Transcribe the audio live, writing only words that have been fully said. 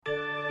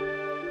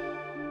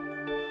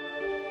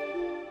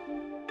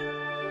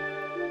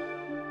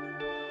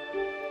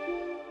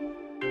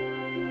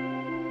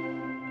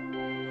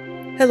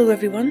Hello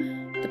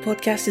everyone, the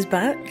podcast is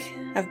back.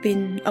 I've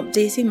been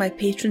updating my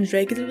patrons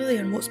regularly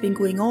on what's been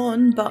going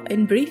on, but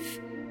in brief,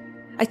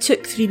 I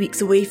took 3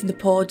 weeks away from the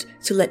pod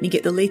to let me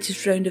get the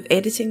latest round of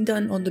editing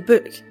done on the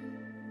book.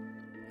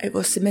 It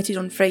was submitted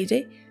on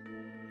Friday,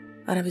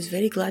 and I was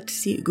very glad to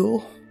see it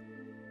go.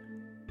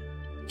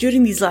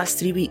 During these last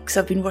 3 weeks,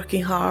 I've been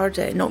working hard,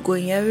 not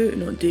going out,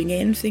 not doing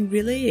anything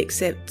really,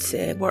 except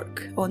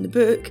work on the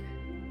book,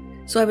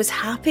 so I was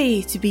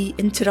happy to be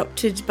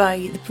interrupted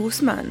by the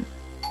postman.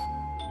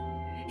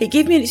 It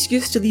gave me an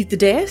excuse to leave the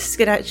desk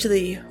and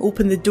actually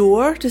open the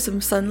door to some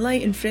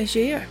sunlight and fresh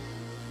air.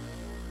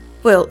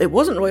 Well, it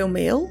wasn't Royal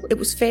Mail, it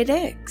was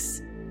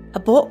FedEx. A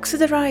box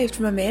had arrived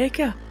from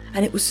America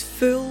and it was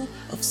full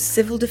of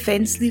civil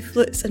defence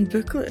leaflets and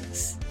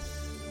booklets.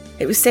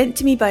 It was sent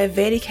to me by a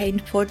very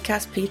kind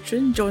podcast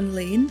patron, John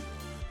Lane,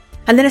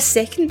 and then a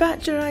second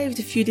batch arrived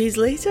a few days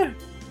later.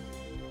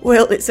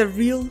 Well, it's a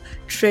real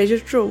treasure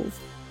trove,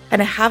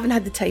 and I haven't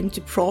had the time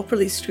to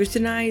properly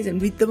scrutinise and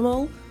read them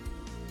all.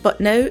 But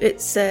now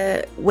it's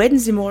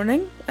Wednesday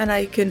morning and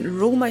I can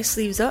roll my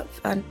sleeves up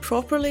and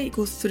properly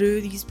go through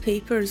these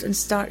papers and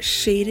start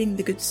sharing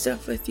the good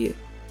stuff with you.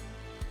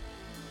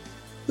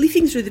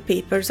 Leafing through the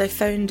papers, I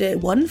found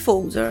one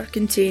folder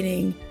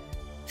containing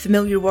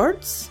familiar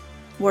words,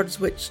 words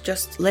which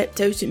just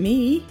leapt out at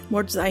me,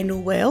 words that I know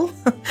well.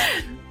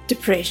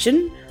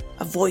 Depression,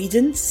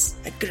 avoidance,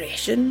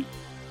 aggression,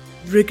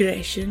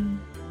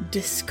 regression,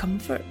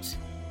 discomfort.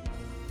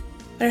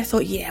 And I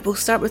thought, yeah, we'll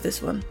start with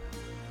this one.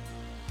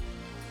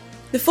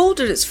 The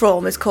folder it's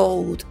from is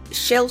called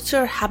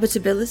Shelter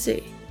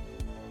Habitability,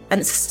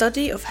 and it's a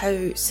study of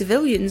how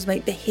civilians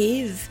might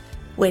behave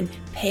when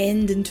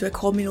penned into a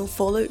communal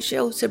fallout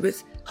shelter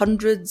with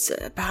hundreds,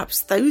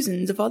 perhaps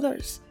thousands of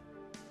others.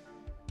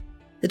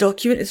 The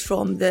document is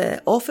from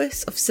the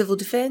Office of Civil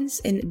Defence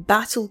in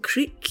Battle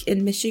Creek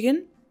in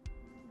Michigan,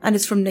 and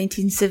is from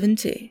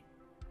 1970.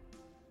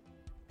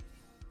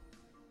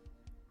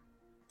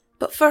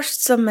 But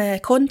first, some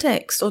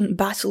context on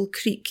Battle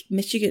Creek,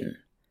 Michigan.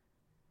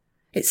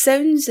 It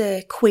sounds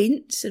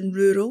quaint and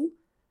rural,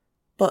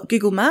 but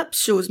Google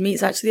Maps shows me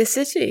it's actually a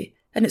city,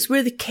 and it's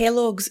where the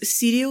Kellogg's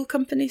cereal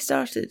company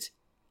started.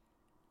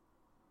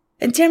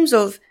 In terms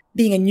of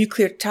being a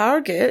nuclear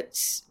target,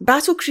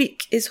 Battle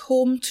Creek is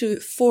home to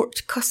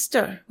Fort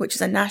Custer, which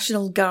is a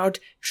National Guard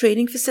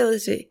training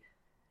facility.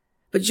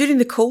 But during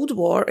the Cold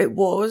War, it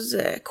was,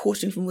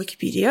 quoting from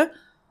Wikipedia,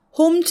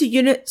 home to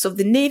units of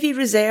the Navy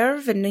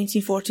Reserve in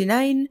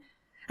 1949,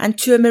 and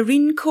to a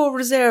Marine Corps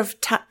Reserve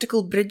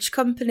Tactical Bridge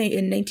Company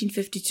in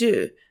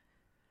 1952.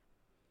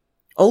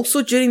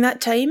 Also during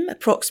that time,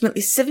 approximately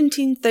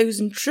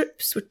 17,000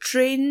 troops were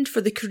trained for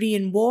the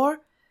Korean War,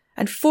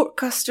 and Fort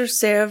Custer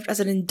served as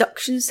an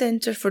induction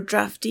centre for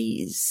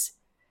draftees.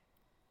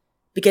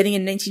 Beginning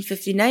in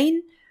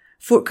 1959,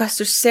 Fort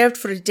Custer served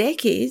for a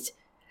decade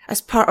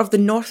as part of the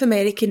North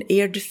American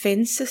Air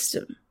Defence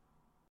System.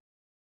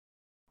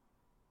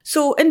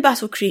 So in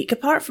Battle Creek,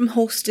 apart from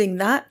hosting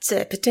that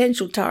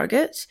potential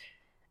target,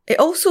 it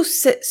also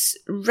sits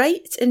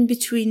right in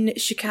between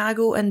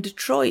Chicago and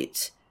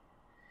Detroit.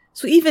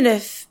 So even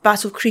if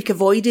Battle Creek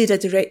avoided a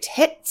direct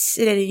hit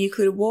in any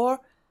nuclear war,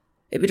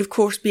 it would of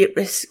course be at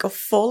risk of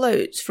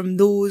fallout from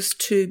those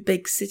two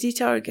big city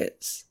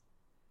targets.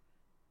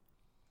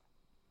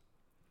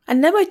 And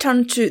now I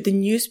turn to the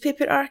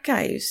newspaper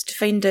archives to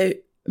find out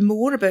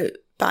more about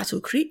Battle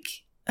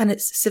Creek and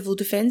its civil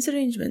defence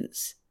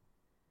arrangements.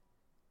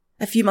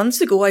 A few months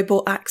ago, I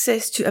bought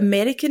access to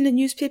American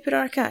newspaper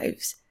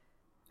archives,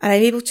 and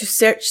I'm able to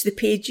search the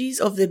pages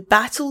of the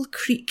Battle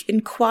Creek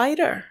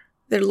Inquirer,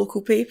 their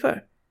local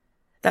paper.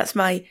 That's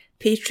my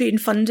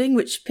Patreon funding,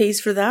 which pays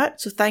for that,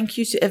 so thank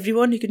you to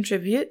everyone who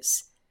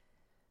contributes.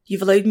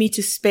 You've allowed me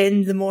to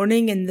spend the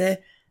morning in the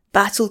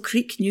Battle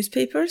Creek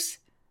newspapers.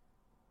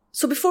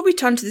 So before we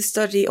turn to the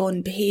study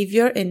on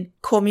behaviour in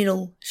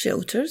communal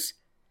shelters,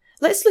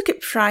 let's look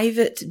at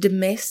private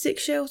domestic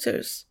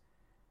shelters.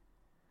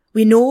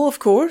 We know, of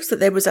course,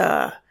 that there was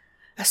a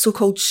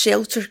so-called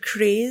shelter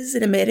craze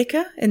in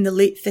America in the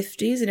late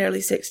 50s and early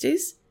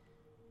 60s,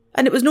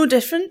 and it was no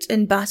different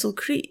in Battle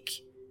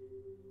Creek.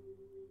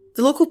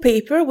 The local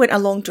paper went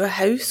along to a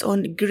house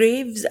on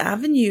Graves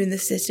Avenue in the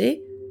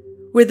city,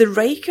 where the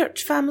Reichert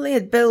family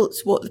had built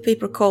what the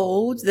paper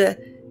called the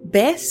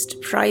best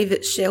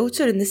private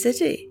shelter in the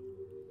city.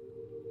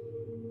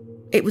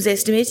 It was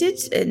estimated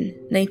in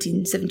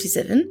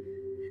 1977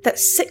 that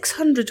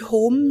 600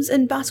 homes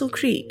in Battle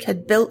Creek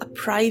had built a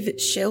private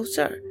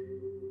shelter.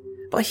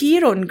 But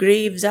here on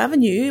Graves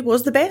Avenue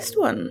was the best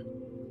one.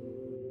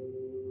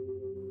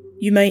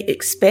 You might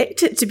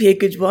expect it to be a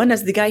good one,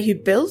 as the guy who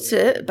built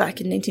it back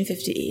in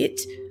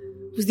 1958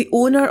 was the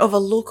owner of a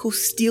local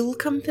steel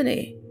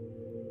company.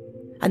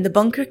 And the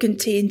bunker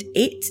contained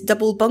 8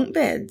 double bunk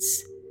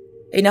beds,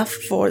 enough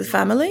for the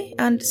family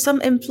and some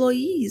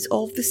employees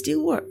of the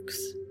steelworks.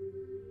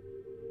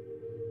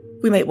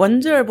 We might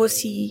wonder, was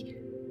he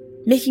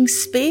making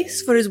space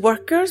for his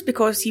workers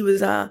because he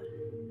was a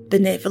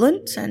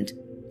benevolent and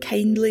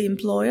kindly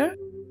employer?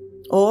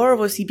 Or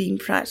was he being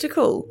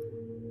practical?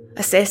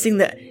 assessing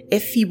that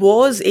if he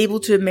was able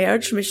to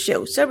emerge from his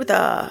shelter with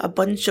a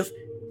bunch of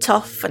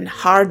tough and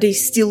hardy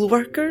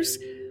steelworkers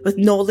with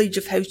knowledge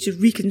of how to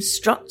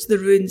reconstruct the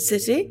ruined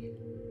city,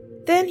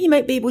 then he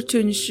might be able to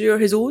ensure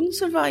his own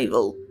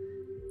survival,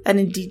 and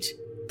indeed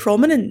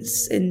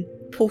prominence in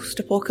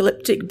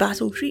post-apocalyptic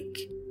Battle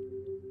Creek.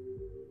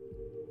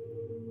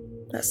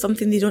 That's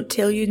something they don't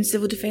tell you in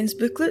civil defence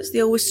booklets.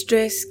 They always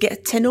stress get a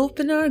tin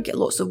opener, get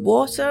lots of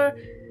water,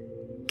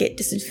 get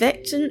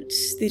disinfectant.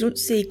 They don't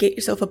say get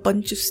yourself a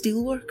bunch of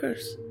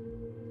steelworkers.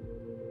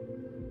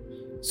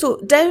 So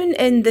down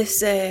in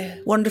this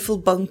wonderful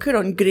bunker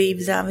on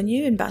Graves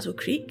Avenue in Battle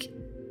Creek,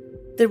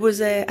 there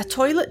was a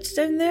toilet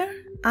down there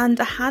and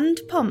a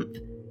hand pump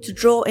to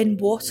draw in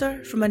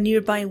water from a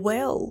nearby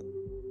well.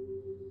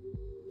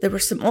 There were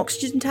some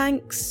oxygen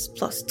tanks,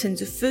 plus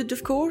tins of food,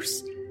 of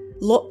course,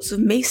 lots of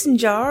mason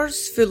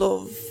jars full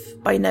of,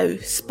 by now,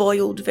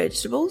 spoiled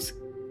vegetables.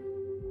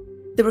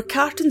 There were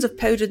cartons of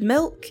powdered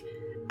milk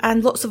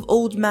and lots of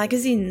old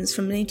magazines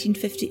from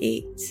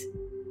 1958.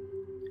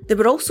 There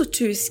were also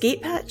 2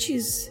 escape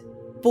hatches,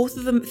 both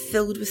of them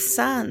filled with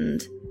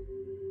sand.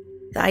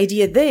 The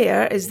idea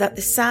there is that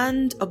the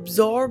sand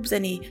absorbs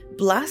any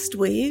blast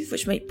wave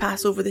which might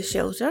pass over the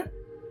shelter,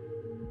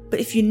 but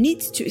if you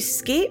need to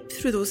escape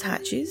through those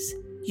hatches,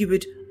 you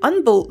would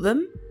unbolt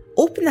them,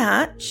 open the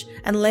hatch,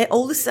 and let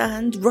all the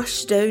sand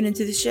rush down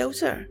into the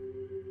shelter,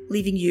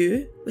 leaving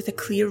you with a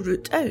clear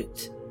route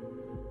out.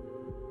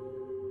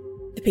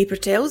 The paper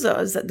tells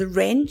us that the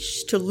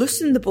wrench to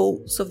loosen the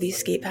bolts of the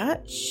escape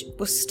hatch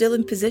was still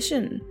in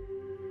position,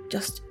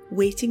 just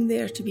waiting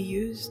there to be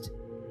used.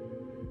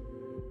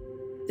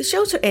 The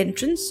shelter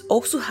entrance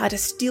also had a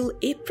steel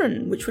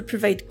apron which would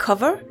provide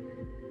cover,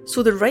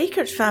 so the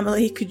Reichert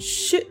family could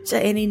shoot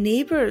at any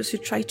neighbours who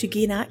tried to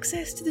gain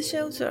access to the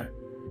shelter.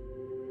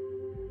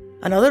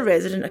 Another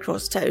resident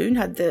across town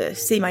had the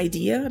same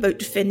idea about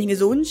defending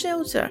his own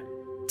shelter,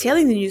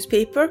 telling the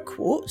newspaper,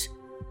 quote,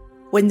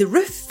 "When the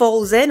roof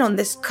falls in on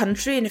this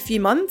country in a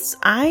few months,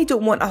 I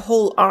don't want a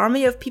whole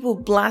army of people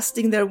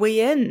blasting their way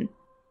in."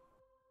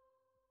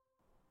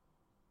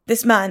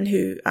 This man,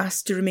 who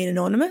asked to remain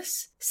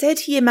anonymous, said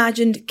he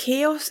imagined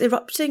chaos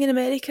erupting in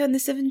America in the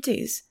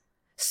 70s,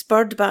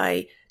 spurred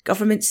by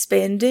government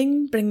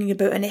spending bringing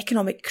about an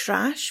economic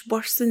crash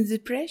worse than the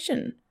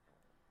Depression.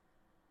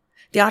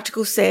 The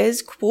article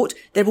says, quote,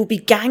 "There will be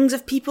gangs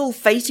of people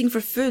fighting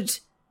for food.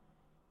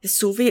 The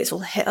Soviets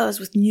will hit us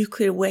with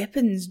nuclear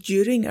weapons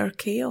during our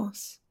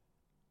chaos."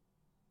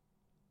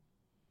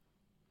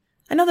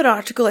 Another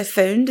article I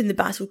found in the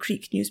Battle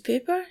Creek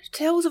newspaper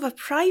tells of a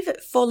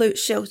private fallout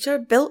shelter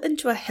built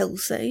into a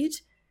hillside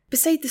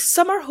beside the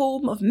summer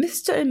home of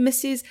Mr. and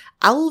Mrs.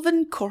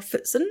 Alvin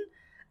Corfitson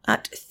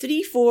at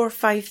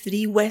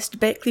 3453 West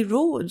Beckley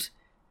Road.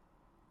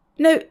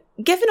 Now,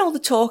 given all the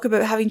talk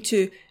about having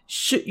to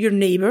shoot your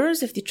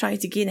neighbours if they try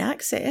to gain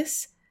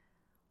access,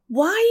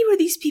 why were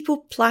these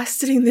people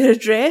plastering their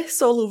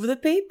address all over the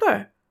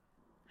paper?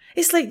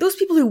 It's like those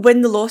people who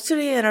win the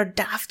lottery and are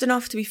daft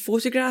enough to be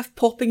photographed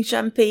popping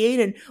champagne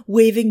and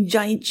waving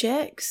giant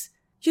cheques.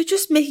 You're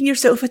just making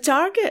yourself a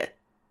target.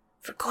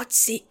 For God's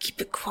sake, keep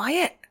it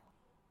quiet.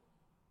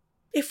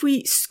 If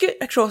we scoot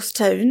across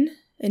town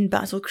in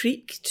Battle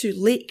Creek to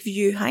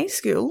Lakeview High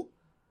School,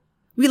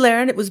 we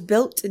learn it was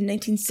built in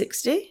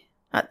 1960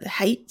 at the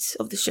height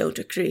of the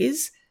shelter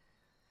craze,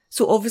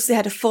 so obviously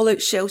had a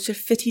fallout shelter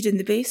fitted in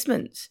the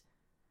basement.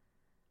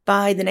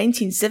 By the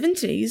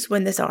 1970s,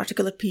 when this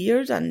article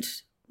appeared and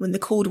when the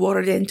Cold War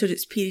had entered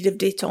its period of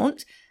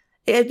détente,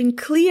 it had been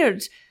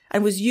cleared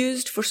and was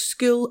used for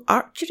school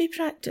archery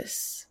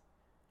practice.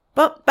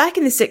 But back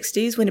in the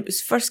 60s, when it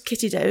was first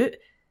kitted out,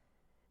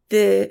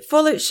 the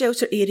fallout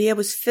shelter area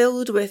was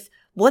filled with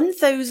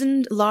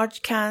 1,000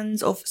 large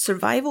cans of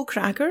survival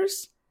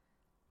crackers,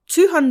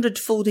 200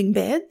 folding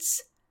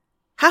beds,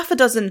 half a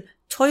dozen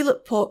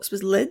toilet pots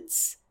with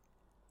lids,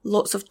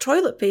 lots of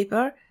toilet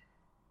paper,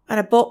 and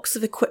a box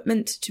of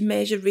equipment to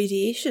measure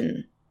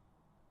radiation.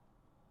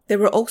 There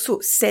were also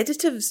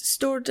sedatives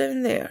stored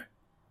down there.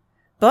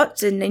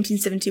 But in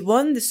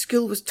 1971, the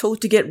school was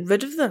told to get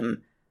rid of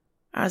them,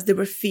 as there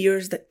were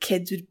fears that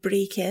kids would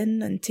break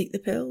in and take the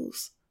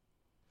pills.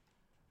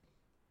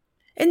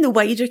 In the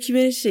wider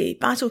community,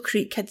 Battle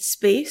Creek had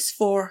space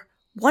for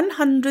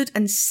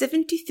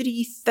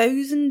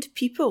 173,000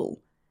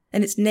 people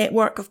in its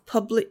network of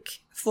public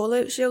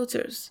fallout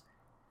shelters.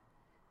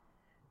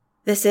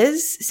 This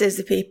is, says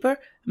the paper,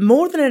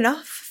 more than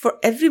enough for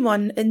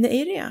everyone in the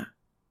area.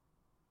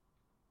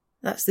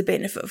 That's the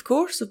benefit, of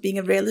course, of being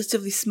a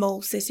relatively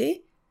small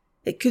city.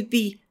 It could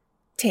be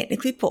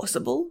technically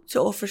possible to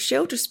offer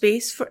shelter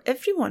space for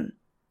everyone.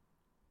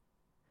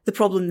 The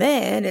problem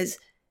then is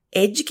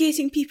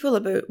educating people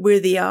about where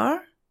they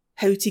are,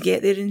 how to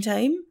get there in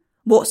time,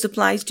 what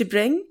supplies to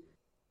bring,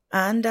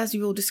 and, as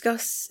we will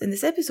discuss in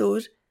this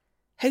episode,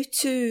 how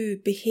to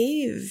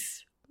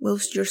behave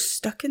whilst you're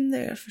stuck in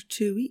there for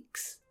 2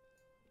 weeks.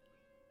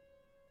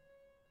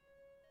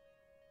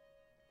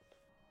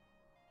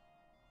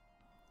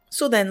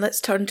 So then,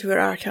 let's turn to our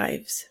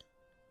archives.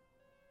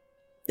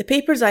 The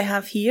papers I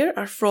have here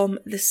are from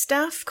the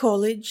Staff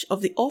College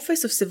of the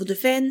Office of Civil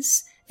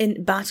Defence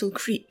in Battle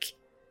Creek.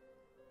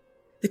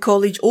 The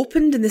college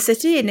opened in the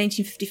city in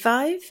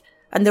 1955,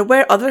 and there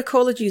were other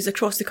colleges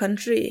across the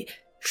country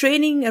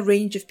training a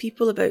range of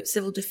people about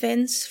civil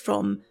defence,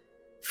 from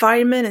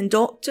firemen and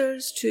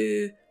doctors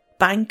to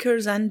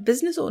bankers and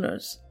business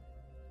owners.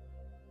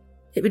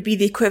 It would be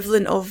the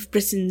equivalent of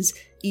Britain's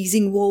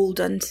Easingwold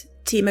and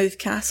Taymouth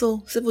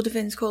Castle civil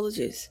defence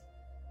colleges.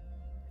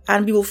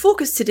 And we will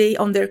focus today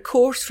on their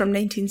course from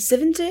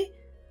 1970,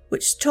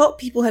 which taught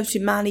people how to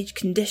manage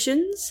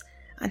conditions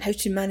and how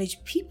to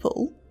manage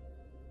people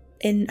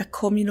in a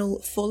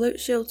communal fallout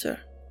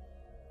shelter.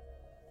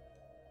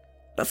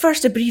 But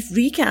first, a brief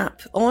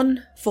recap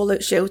on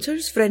fallout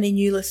shelters for any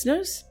new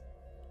listeners.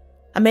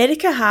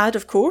 America had,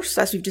 of course,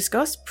 as we've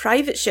discussed,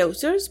 private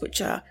shelters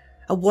which a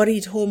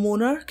worried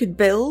homeowner could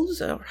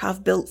build or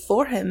have built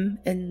for him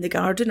in the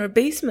garden or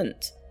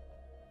basement.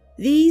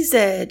 These,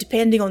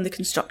 depending on the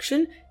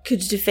construction, could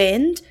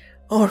defend,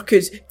 or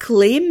could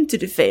claim to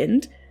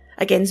defend,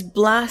 against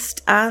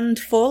blast and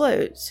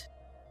fallout.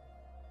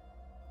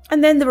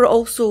 And then there were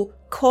also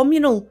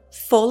communal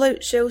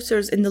fallout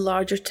shelters in the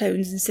larger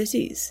towns and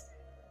cities.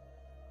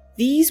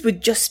 These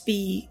would just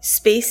be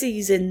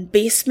spaces in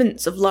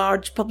basements of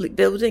large public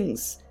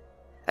buildings,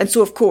 and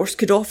so of course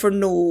could offer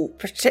no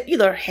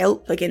particular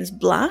help against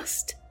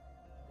blast.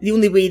 The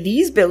only way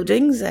these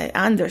buildings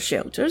and their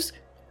shelters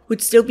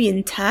would still be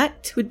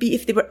intact would be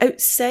if they were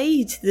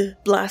outside the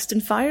blast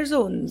and fire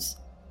zones.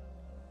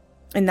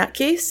 In that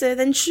case,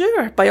 then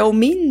sure, by all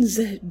means,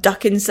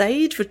 duck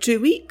inside for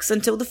 2 weeks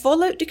until the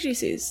fallout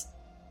decreases.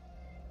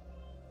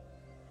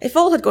 If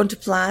all had gone to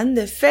plan,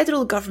 the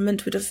federal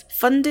government would have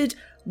funded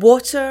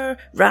water,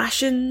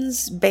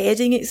 rations,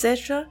 bedding,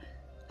 etc.,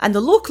 and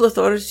the local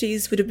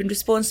authorities would have been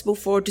responsible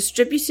for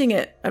distributing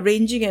it,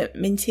 arranging it,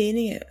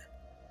 maintaining it.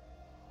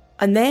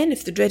 And then,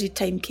 if the dreaded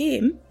time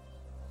came,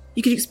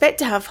 you could expect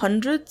to have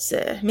hundreds,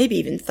 maybe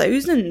even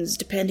thousands,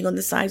 depending on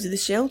the size of the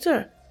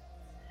shelter.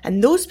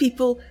 And those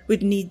people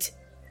would need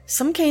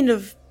some kind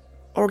of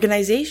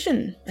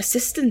organisation,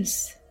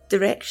 assistance,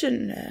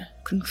 direction,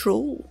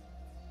 control.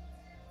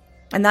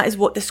 And that is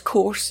what this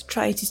course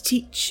tried to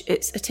teach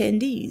its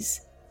attendees.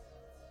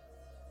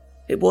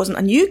 It wasn't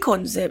a new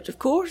concept, of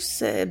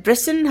course.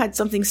 Britain had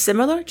something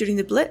similar during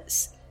the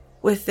Blitz,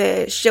 with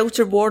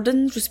shelter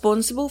wardens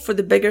responsible for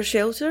the bigger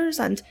shelters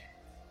and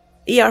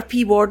ARP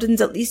wardens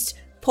at least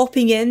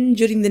popping in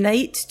during the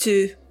night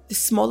to the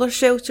smaller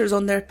shelters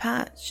on their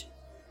patch.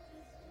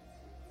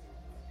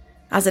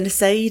 As an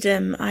aside,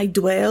 I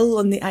dwell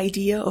on the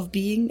idea of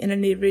being in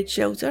an air raid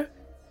shelter.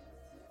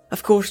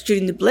 Of course,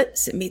 during the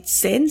Blitz it made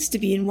sense to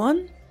be in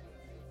one,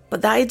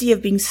 but the idea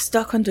of being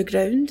stuck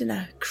underground in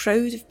a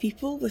crowd of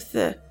people with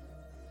the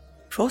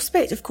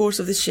prospect, of course,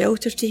 of the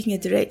shelter taking a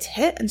direct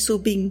hit and so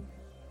being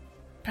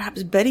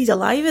perhaps buried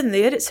alive in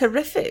there, it's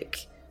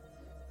horrific.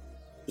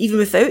 Even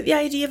without the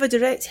idea of a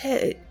direct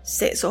hit, it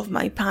sets off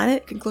my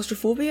panic and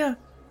claustrophobia.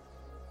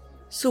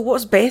 So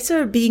what's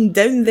better, being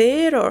down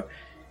there or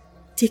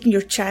taking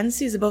your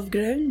chances above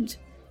ground?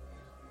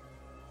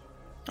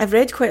 I've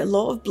read quite a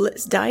lot of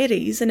Blitz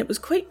diaries, and it was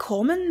quite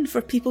common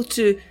for people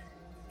to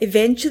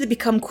eventually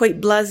become quite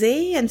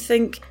blasé and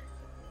think,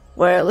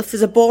 well, if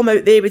there's a bomb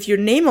out there with your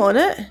name on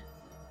it,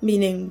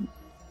 meaning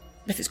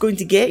if it's going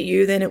to get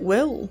you, then it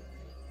will.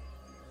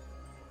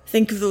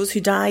 Think of those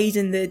who died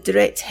in the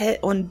direct hit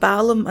on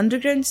Balham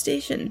Underground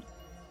Station.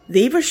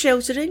 They were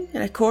sheltering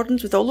in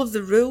accordance with all of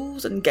the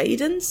rules and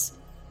guidance,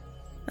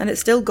 and it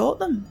still got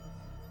them.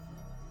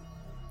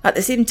 At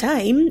the same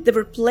time, there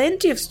were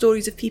plenty of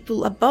stories of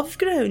people above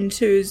ground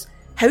whose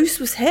house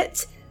was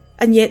hit,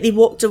 and yet they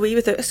walked away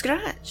without a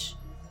scratch.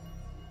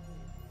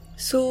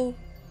 So,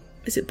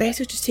 is it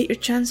better to take your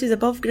chances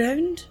above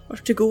ground, or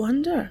to go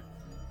under?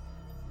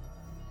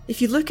 If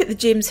you look at the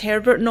James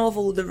Herbert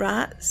novel, The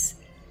Rats,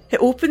 it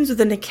opens with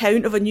an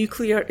account of a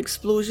nuclear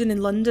explosion in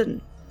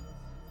London.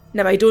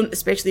 Now, I don't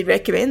especially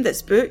recommend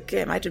this book,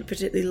 I don't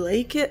particularly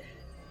like it,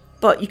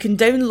 but you can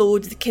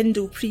download the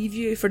Kindle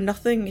preview for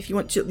nothing if you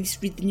want to at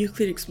least read the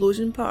nuclear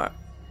explosion part.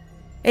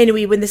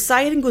 Anyway, when the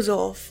siren goes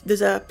off,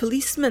 there's a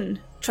policeman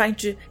trying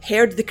to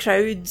herd the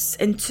crowds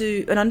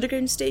into an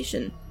underground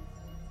station,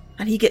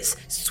 and he gets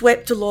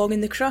swept along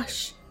in the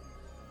crush.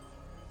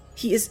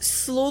 He is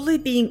slowly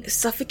being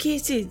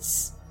suffocated,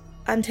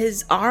 and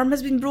his arm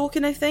has been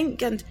broken, I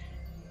think, and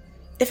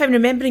if I'm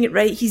remembering it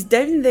right, he's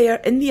down there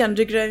in the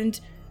underground,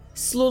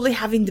 slowly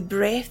having the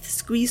breath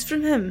squeezed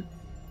from him,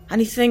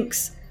 and he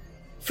thinks,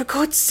 for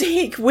God's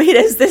sake, where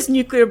is this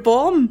nuclear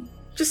bomb?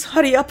 Just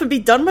hurry up and be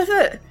done with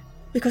it,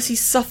 because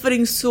he's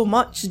suffering so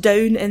much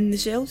down in the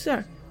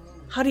shelter.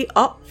 Hurry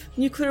up,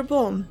 nuclear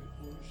bomb.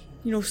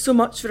 So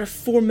much for a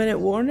 4-minute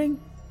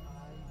warning.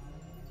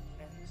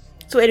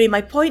 So anyway,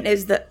 my point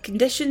is that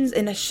conditions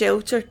in a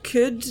shelter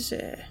could,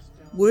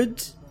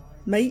 would,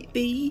 might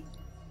be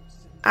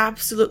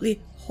absolutely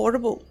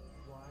horrible,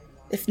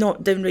 if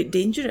not downright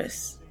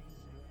dangerous.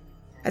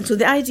 And so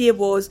the idea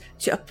was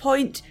to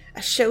appoint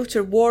a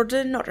shelter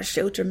warden or a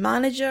shelter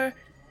manager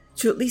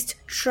to at least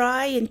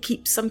try and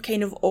keep some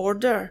kind of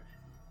order,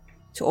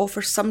 to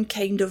offer some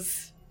kind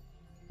of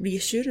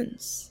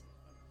reassurance.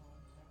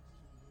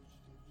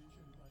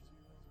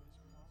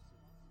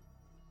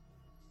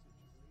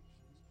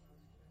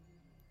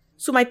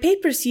 So my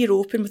papers here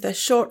open with a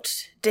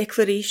short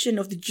declaration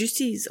of the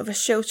duties of a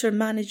shelter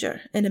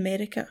manager in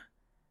America.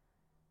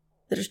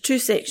 There are 2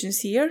 sections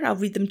here. I'll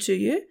read them to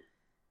you.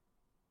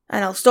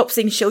 And I'll stop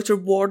saying shelter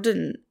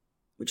warden,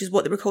 which is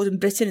what they were called in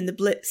Britain in the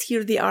Blitz.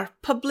 Here they are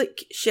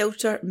public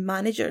shelter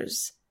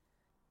managers.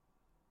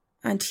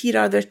 And here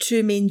are their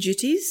 2 main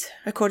duties,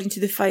 according to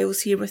the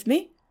files here with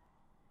me.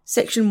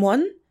 Section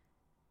 1.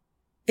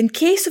 In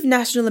case of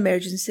national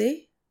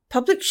emergency,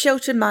 public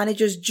shelter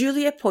managers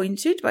duly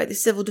appointed by the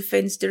Civil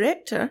Defence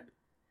Director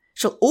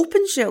shall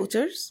open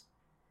shelters,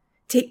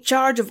 take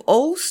charge of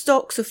all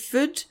stocks of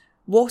food,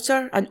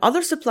 water and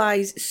other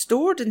supplies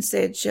stored in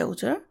said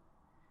shelter,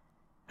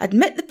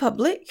 admit the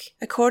public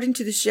according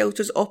to the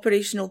shelter's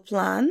operational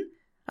plan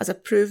as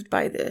approved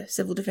by the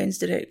Civil Defence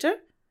Director,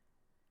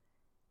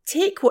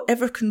 take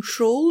whatever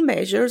control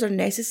measures are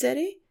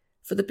necessary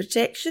for the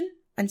protection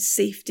and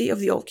safety of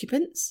the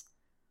occupants,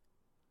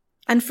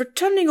 and for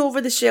turning over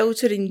the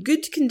shelter in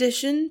good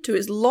condition to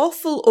its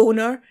lawful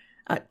owner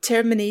at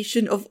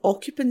termination of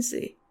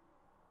occupancy.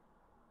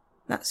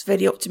 That's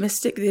very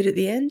optimistic there at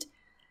the end.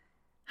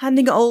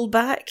 Handing it all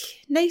back,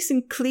 nice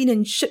and clean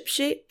and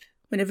shipshape,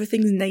 when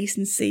everything's nice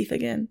and safe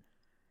again.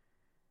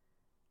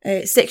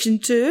 Section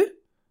 2.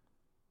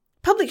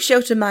 Public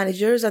shelter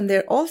managers and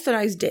their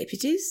authorised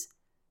deputies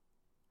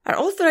are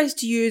authorised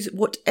to use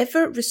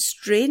whatever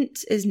restraint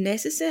is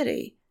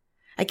necessary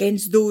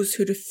against those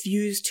who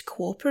refuse to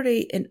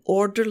cooperate in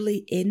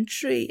orderly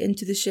entry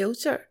into the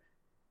shelter,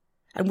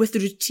 and with the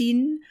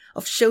routine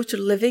of shelter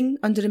living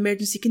under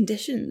emergency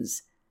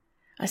conditions,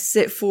 as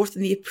set forth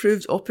in the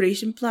approved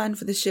operation plan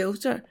for the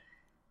shelter.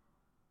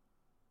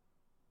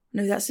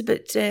 Now that's a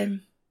bit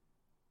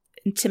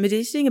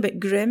intimidating, a bit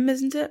grim,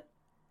 isn't it?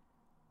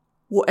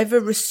 Whatever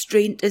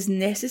restraint is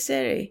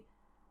necessary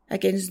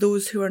against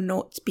those who are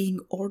not being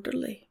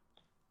orderly.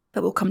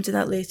 But we'll come to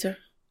that later.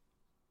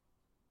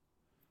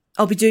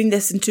 I'll be doing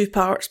this in 2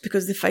 parts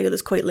because the file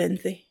is quite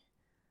lengthy.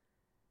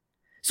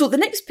 So the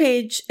next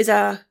page is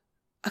a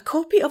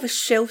copy of a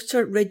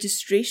shelter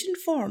registration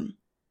form,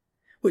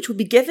 which will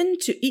be given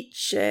to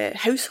each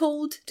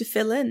household to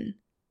fill in,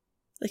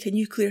 like a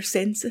nuclear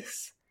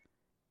census.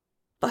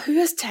 But who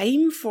has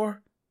time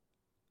for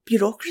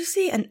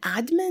bureaucracy and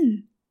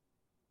admin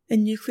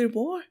in nuclear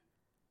war?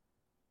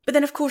 But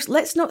then, of course,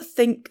 let's not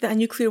think that a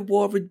nuclear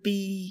war would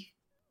be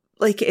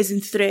like it is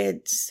in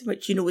Threads,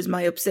 which you know is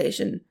my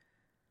obsession.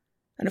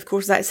 And of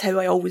course, that's how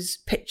I always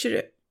picture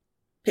it.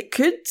 It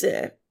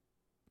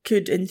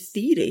could, in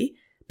theory,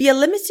 be a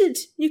limited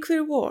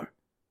nuclear war.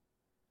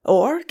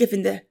 Or,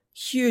 given the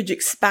huge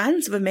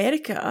expanse of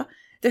America,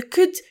 there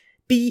could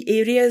be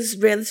areas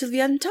relatively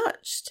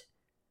untouched,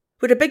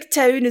 where a big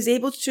town is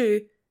able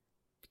to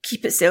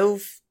keep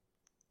itself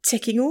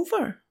ticking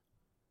over.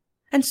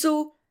 And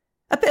so,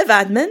 a bit of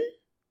admin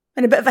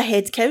and a bit of a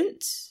head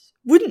count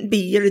wouldn't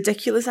be a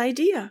ridiculous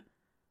idea.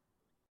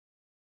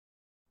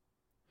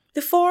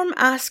 The form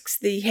asks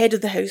the head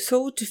of the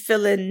household to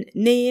fill in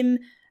name,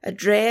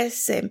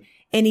 address,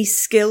 any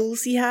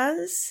skills he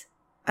has,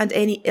 and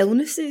any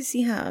illnesses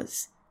he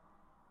has,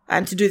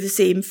 and to do the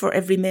same for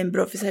every member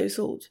of his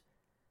household.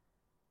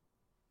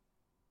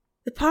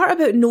 The part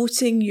about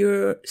noting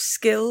your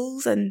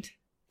skills and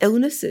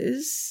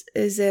illnesses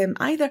is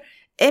either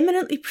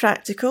eminently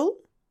practical,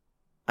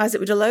 as it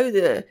would allow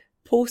the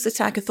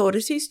post-attack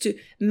authorities to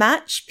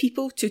match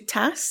people to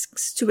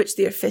tasks to which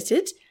they are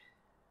fitted,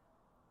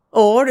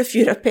 or if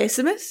you're a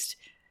pessimist,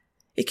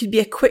 it could be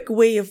a quick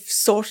way of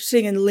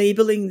sorting and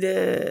labelling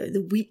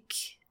the weak,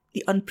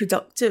 the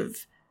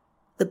unproductive,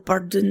 the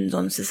burdened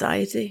on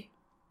society.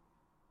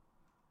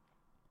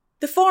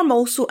 The form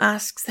also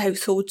asks the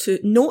household to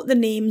note the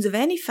names of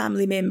any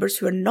family members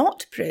who are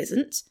not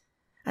present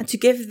and to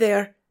give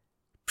their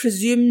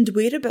presumed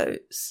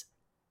whereabouts.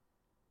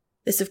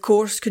 This, of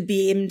course, could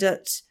be aimed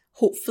at,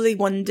 hopefully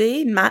one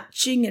day,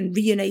 matching and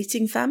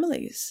reuniting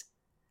families.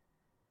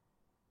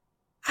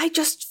 I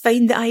just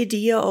find the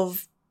idea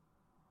of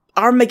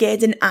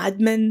Armageddon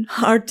admin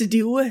hard to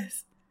deal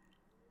with.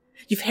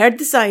 You've heard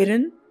the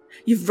siren,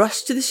 you've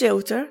rushed to the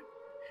shelter,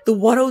 the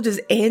world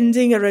is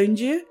ending around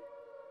you,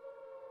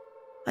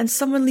 and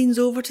someone leans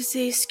over to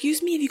say,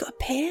 "Excuse me, have you got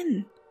a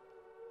pen?"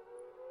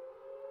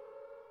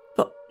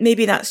 But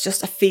maybe that's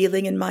just a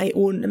failing in my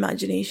own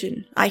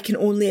imagination. I can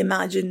only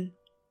imagine,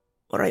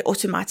 or I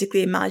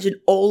automatically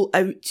imagine,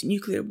 all-out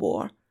nuclear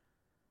war.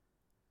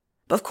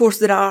 But of course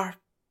there are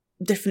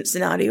different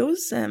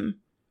scenarios.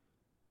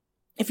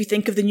 If you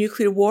think of the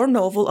nuclear war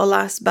novel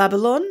Alas,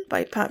 Babylon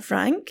by Pat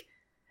Frank,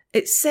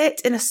 it's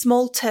set in a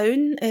small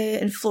town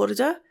in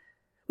Florida,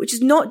 which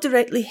is not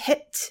directly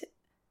hit.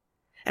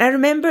 And I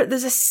remember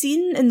there's a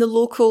scene in the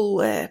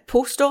local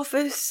post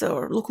office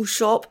or local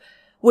shop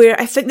where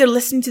I think they're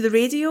listening to the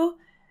radio.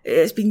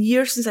 It's been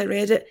years since I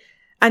read it.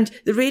 And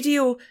the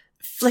radio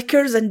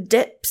flickers and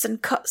dips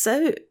and cuts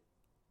out.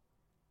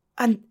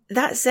 And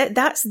that's it.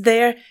 That's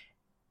their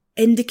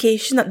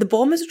indication that the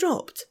bomb is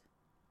dropped.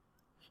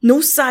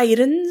 No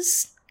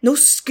sirens, no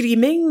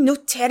screaming, no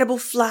terrible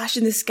flash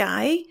in the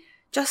sky,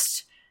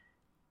 just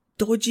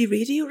dodgy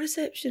radio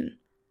reception.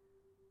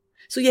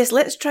 So yes,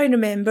 let's try and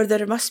remember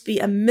there must be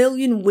a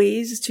million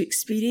ways to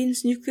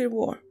experience nuclear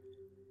war.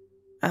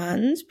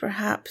 And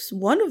perhaps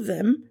one of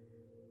them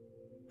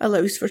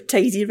allows for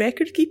tidy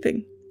record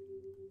keeping.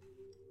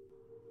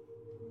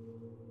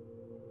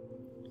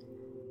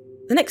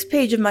 The next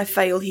page of my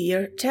file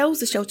here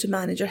tells the shelter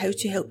manager how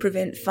to help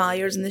prevent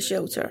fires in the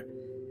shelter.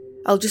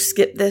 I'll just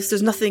skip this,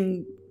 there's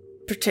nothing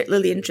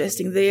particularly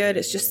interesting there,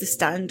 it's just the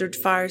standard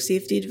fire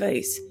safety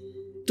advice.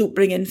 Don't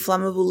bring in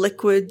flammable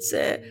liquids,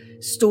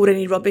 store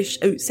any rubbish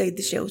outside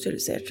the shelter,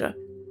 etc.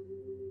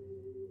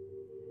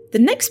 The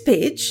next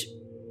page,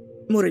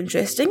 more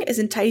interesting, is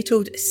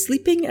entitled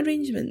Sleeping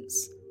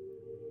Arrangements.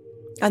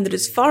 And there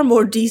is far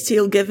more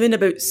detail given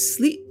about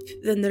sleep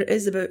than there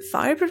is about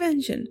fire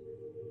prevention.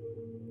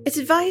 It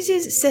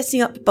advises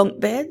setting up bunk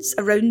beds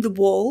around the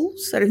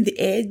walls, around the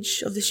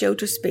edge of the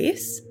shelter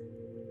space,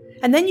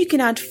 and then you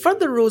can add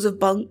further rows of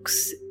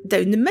bunks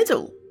down the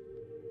middle.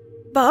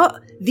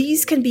 But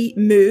these can be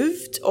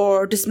moved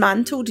or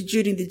dismantled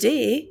during the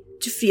day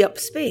to free up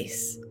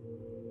space.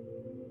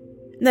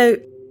 Now,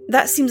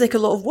 that seems like a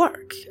lot of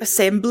work,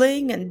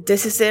 assembling and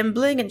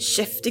disassembling and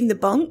shifting the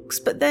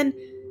bunks, but then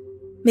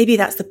maybe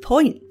that's the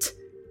point,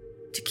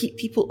 to keep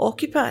people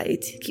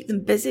occupied, keep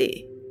them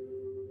busy,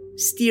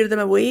 steer them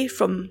away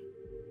from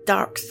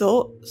dark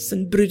thoughts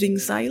and brooding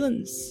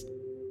silence.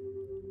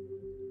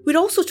 We're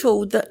also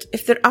told that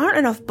if there aren't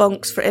enough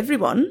bunks for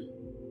everyone,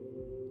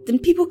 then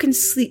people can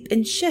sleep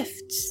in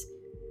shifts.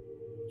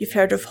 You've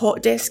heard of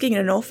hot desking in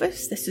an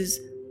office, this is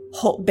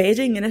hot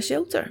bedding in a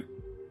shelter.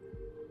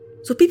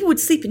 So people would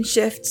sleep in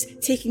shifts,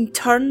 taking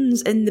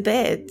turns in the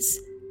beds.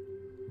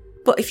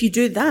 But if you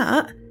do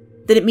that,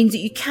 then it means that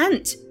you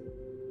can't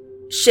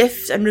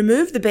shift and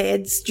remove the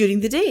beds during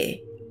the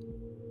day.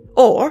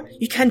 Or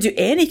you can't do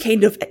any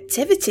kind of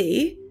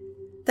activity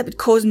that would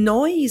cause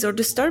noise or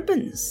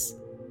disturbance.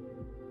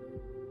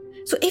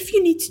 So if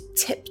you need to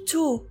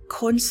tiptoe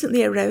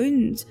constantly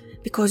around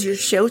because your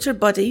shelter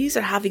buddies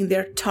are having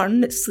their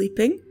turn at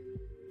sleeping,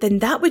 then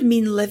that would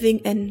mean living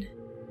in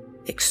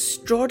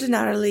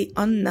extraordinarily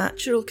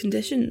unnatural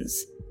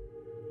conditions.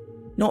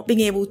 Not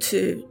being able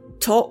to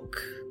talk,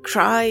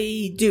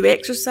 cry, do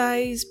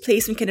exercise,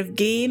 play some kind of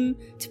game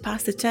to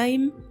pass the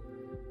time.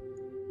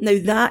 Now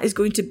that is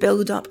going to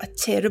build up a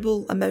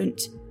terrible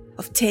amount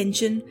of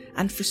tension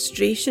and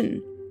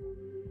frustration.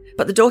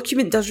 But the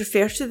document does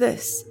refer to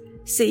this,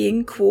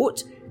 saying,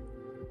 quote,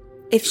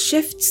 "If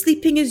shift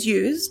sleeping is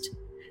used,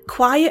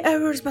 quiet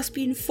hours must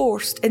be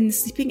enforced in the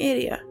sleeping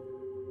area.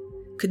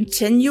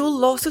 Continual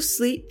loss of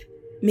sleep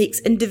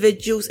makes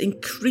individuals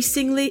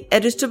increasingly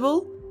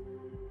irritable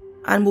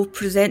and will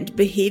present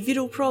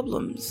behavioural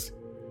problems."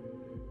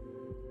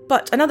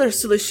 But another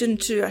solution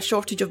to a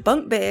shortage of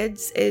bunk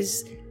beds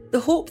is the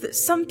hope that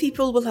some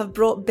people will have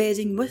brought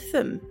bedding with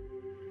them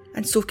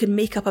and so can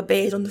make up a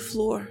bed on the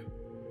floor.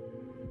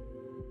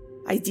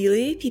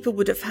 Ideally, people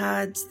would have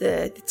had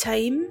the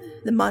time,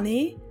 the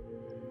money,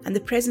 and the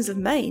presence of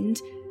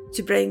mind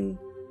to bring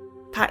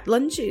packed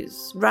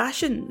lunches,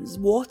 rations,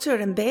 water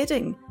and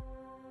bedding,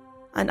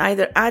 and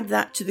either add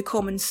that to the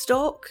common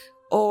stock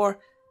or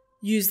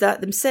use that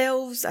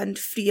themselves and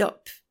free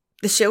up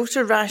the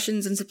shelter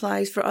rations and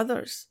supplies for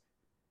others.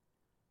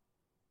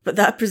 But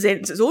that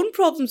presents its own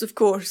problems, of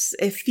course,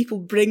 if people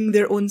bring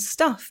their own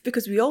stuff,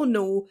 because we all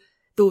know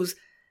those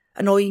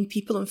annoying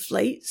people on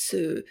flights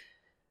who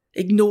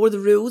ignore the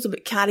rules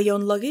about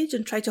carry-on luggage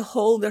and try to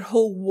haul their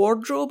whole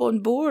wardrobe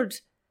on board.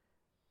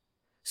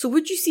 So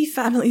would you see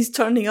families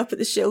turning up at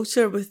the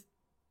shelter with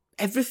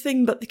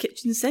everything but the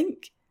kitchen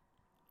sink?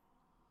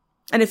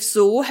 And if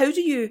so, how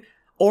do you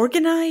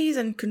organise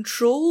and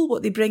control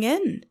what they bring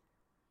in?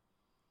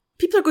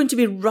 People are going to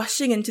be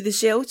rushing into the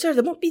shelter.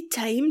 There won't be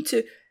time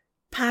to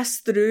pass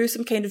through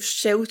some kind of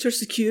shelter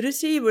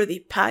security where they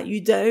pat you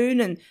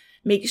down and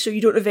make sure you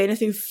don't have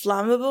anything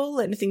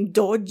flammable, anything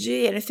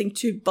dodgy, anything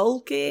too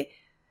bulky,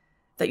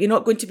 that you're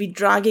not going to be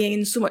dragging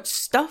in so much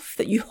stuff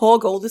that you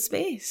hog all the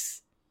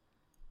space.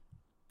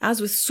 As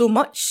with so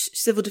much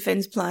civil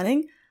defence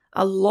planning,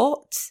 a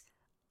lot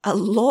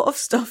of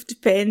stuff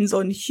depends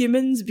on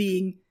humans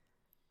being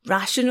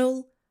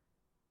rational,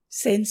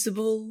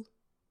 sensible,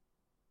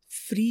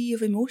 free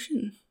of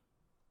emotion.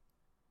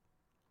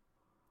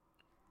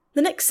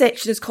 The next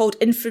section is called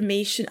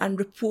Information and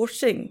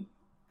Reporting,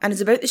 and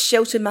is about the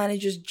shelter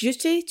manager's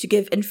duty to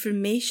give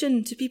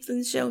information to people in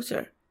the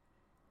shelter.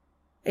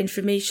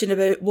 Information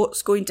about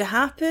what's going to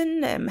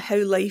happen, how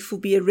life will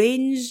be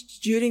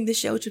arranged during the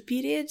shelter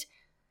period,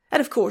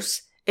 and of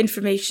course,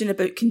 information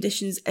about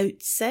conditions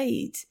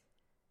outside.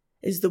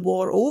 Is the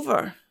war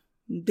over?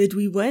 Did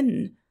we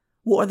win?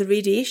 What are the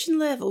radiation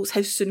levels?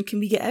 How soon can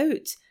we get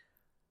out?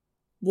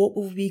 What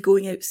will we be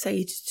going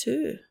outside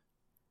to?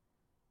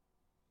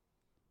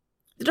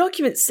 The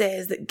document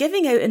says that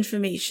giving out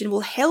information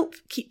will help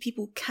keep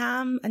people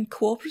calm and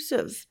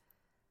cooperative,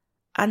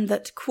 and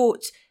that,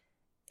 quote,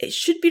 "It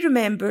should be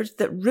remembered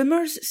that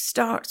rumours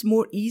start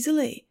more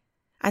easily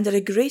and are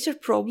a greater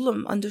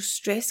problem under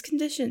stress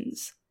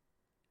conditions.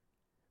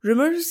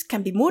 Rumours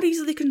can be more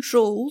easily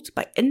controlled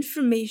by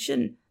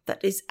information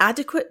that is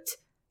adequate,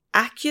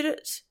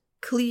 accurate,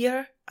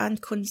 clear,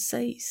 and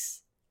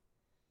concise."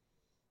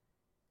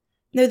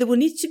 Now, there will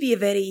need to be a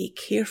very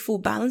careful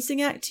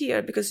balancing act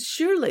here, because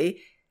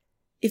surely,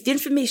 if the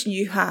information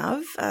you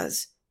have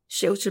as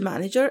shelter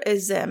manager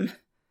is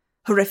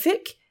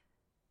horrific,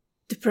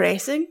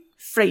 depressing,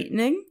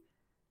 frightening,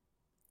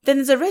 then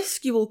there's a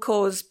risk you will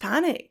cause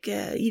panic,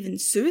 even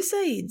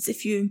suicides,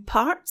 if you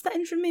impart that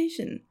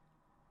information.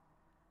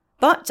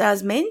 But,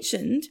 as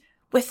mentioned,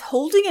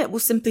 withholding it will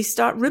simply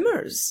start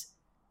rumours,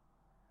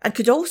 and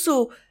could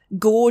also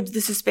goad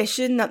the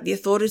suspicion that the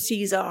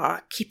authorities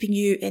are keeping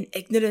you in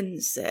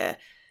ignorance,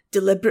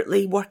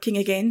 deliberately working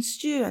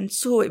against you, and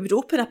so it would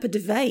open up a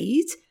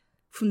divide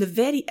from the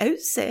very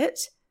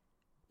outset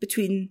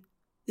between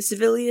the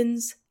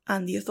civilians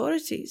and the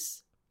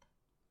authorities.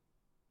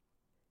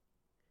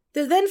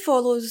 There then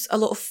follows a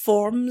lot of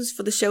forms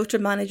for the shelter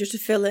manager to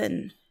fill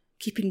in,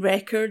 keeping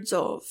records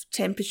of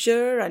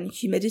temperature and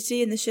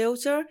humidity in the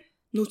shelter,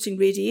 noting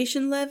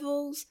radiation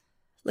levels,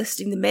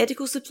 listing the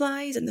medical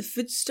supplies and the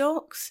food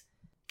stocks,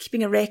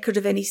 keeping a record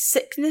of any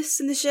sickness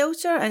in the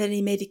shelter and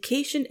any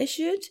medication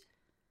issued.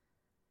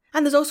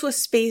 And there's also a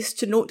space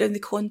to note down the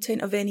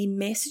content of any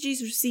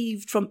messages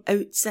received from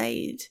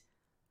outside.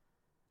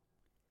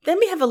 Then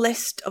we have a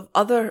list of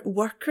other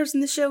workers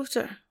in the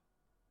shelter.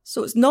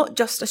 So it's not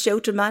just a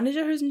shelter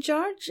manager who's in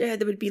charge, there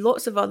would be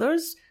lots of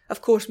others.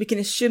 Of course, we can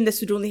assume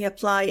this would only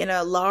apply in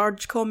a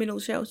large communal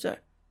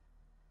shelter.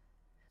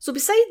 So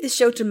beside the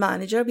shelter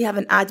manager, we have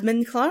an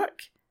admin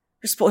clerk,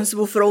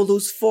 responsible for all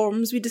those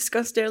forms we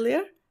discussed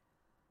earlier.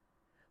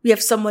 We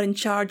have someone in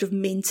charge of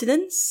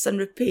maintenance and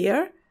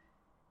repair.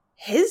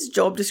 His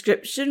job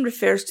description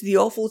refers to the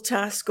awful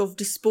task of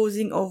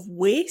disposing of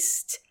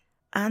waste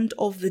and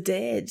of the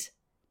dead.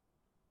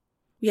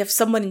 We have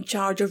someone in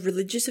charge of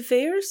religious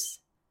affairs.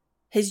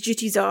 His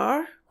duties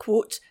are,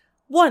 quote,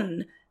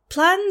 1.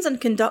 Plans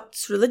and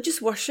conducts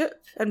religious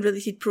worship and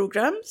related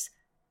programmes.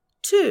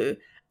 2.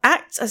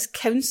 Acts as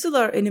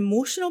counsellor in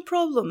emotional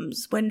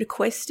problems when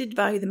requested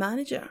by the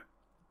manager.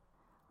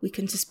 We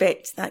can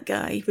suspect that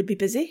guy would be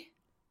busy.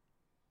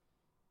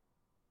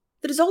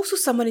 There is also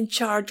someone in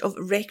charge of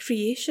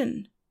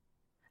recreation,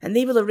 and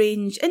they will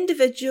arrange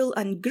individual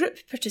and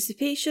group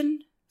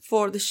participation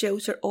for the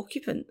shelter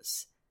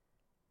occupants.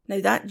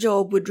 Now, that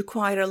job would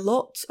require a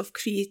lot of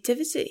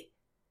creativity.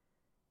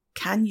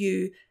 Can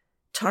you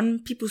turn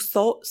people's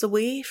thoughts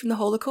away from the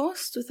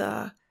Holocaust with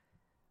a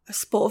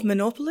spot of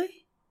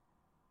Monopoly?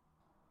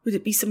 Would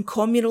it be some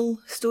communal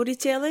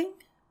storytelling?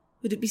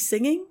 Would it be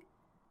singing?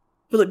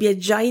 Will it be a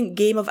giant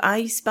game of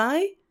I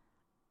Spy?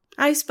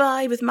 I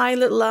spy with my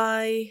little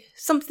eye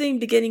something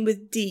beginning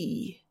with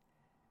D.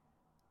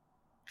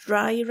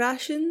 Dry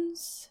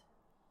rations?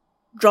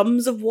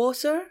 Drums of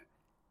water?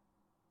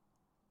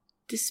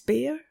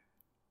 Despair?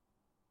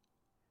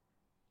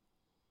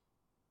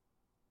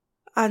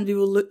 And we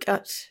will look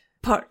at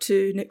part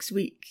 2 next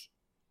week.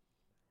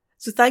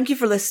 So thank you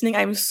for listening.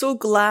 I'm so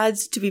glad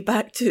to be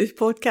back to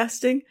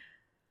podcasting.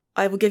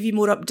 I will give you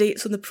more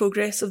updates on the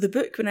progress of the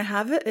book when I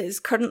have it. It is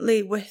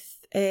currently with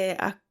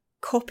a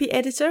copy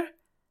editor.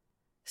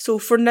 So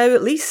for now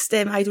at least,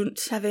 I don't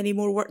have any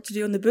more work to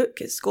do on the book.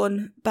 It's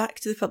gone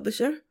back to the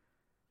publisher.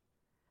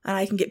 And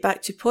I can get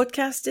back to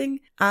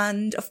podcasting.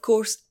 And of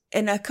course,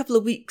 in a couple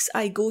of weeks,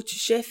 I go to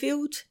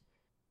Sheffield.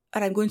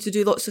 And I'm going to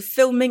do lots of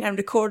filming and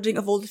recording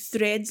of all the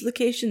Threads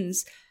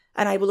locations.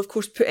 And I will, of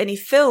course, put any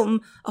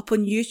film up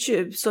on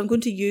YouTube. So I'm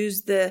going to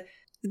use the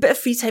bit of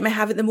free time I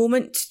have at the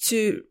moment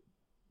to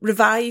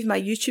revive my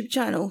YouTube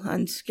channel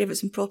and give it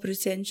some proper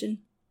attention.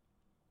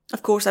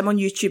 Of course, I'm on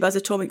YouTube as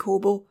Atomic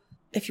Hobo,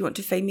 if you want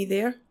to find me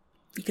there.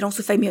 You can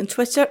also find me on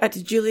Twitter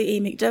at Julie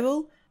A.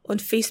 McDowell, on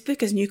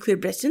Facebook as Nuclear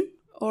Britain,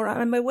 or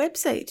on my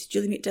website,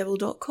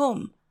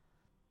 juliemcdowell.com.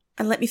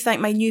 And let me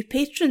thank my new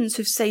patrons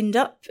who've signed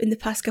up in the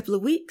past couple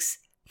of weeks.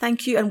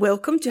 Thank you and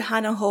welcome to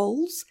Hannah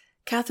Halls,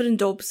 Catherine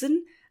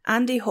Dobson,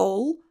 Andy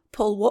Hall,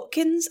 Paul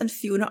Watkins and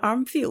Fiona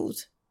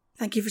Armfield.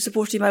 Thank you for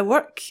supporting my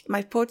work,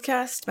 my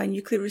podcast, my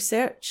nuclear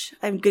research.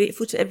 I'm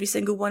grateful to every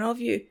single one of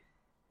you.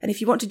 And if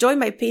you want to join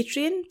my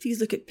Patreon, please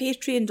look at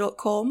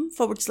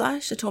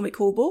patreon.com/Atomic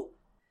Hobo.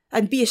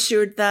 And be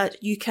assured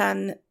that you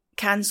can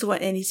cancel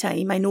at any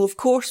time. I know, of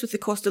course, with the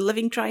cost of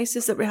living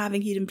crisis that we're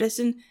having here in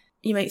Britain,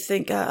 you might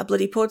think a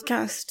bloody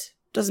podcast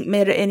doesn't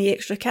merit any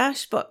extra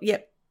cash, but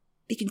yep,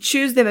 you can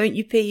choose the amount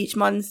you pay each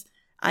month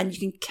and you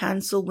can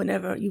cancel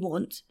whenever you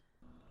want.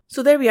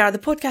 So there we are, the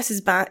podcast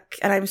is back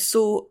and I'm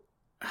so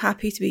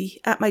happy to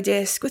be at my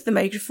desk with the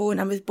microphone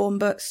and with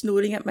Bomba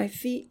snoring at my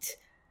feet.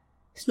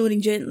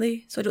 Snoring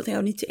gently, so I don't think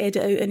I'll need to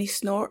edit out any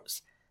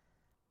snorts.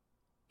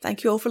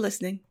 Thank you all for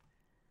listening.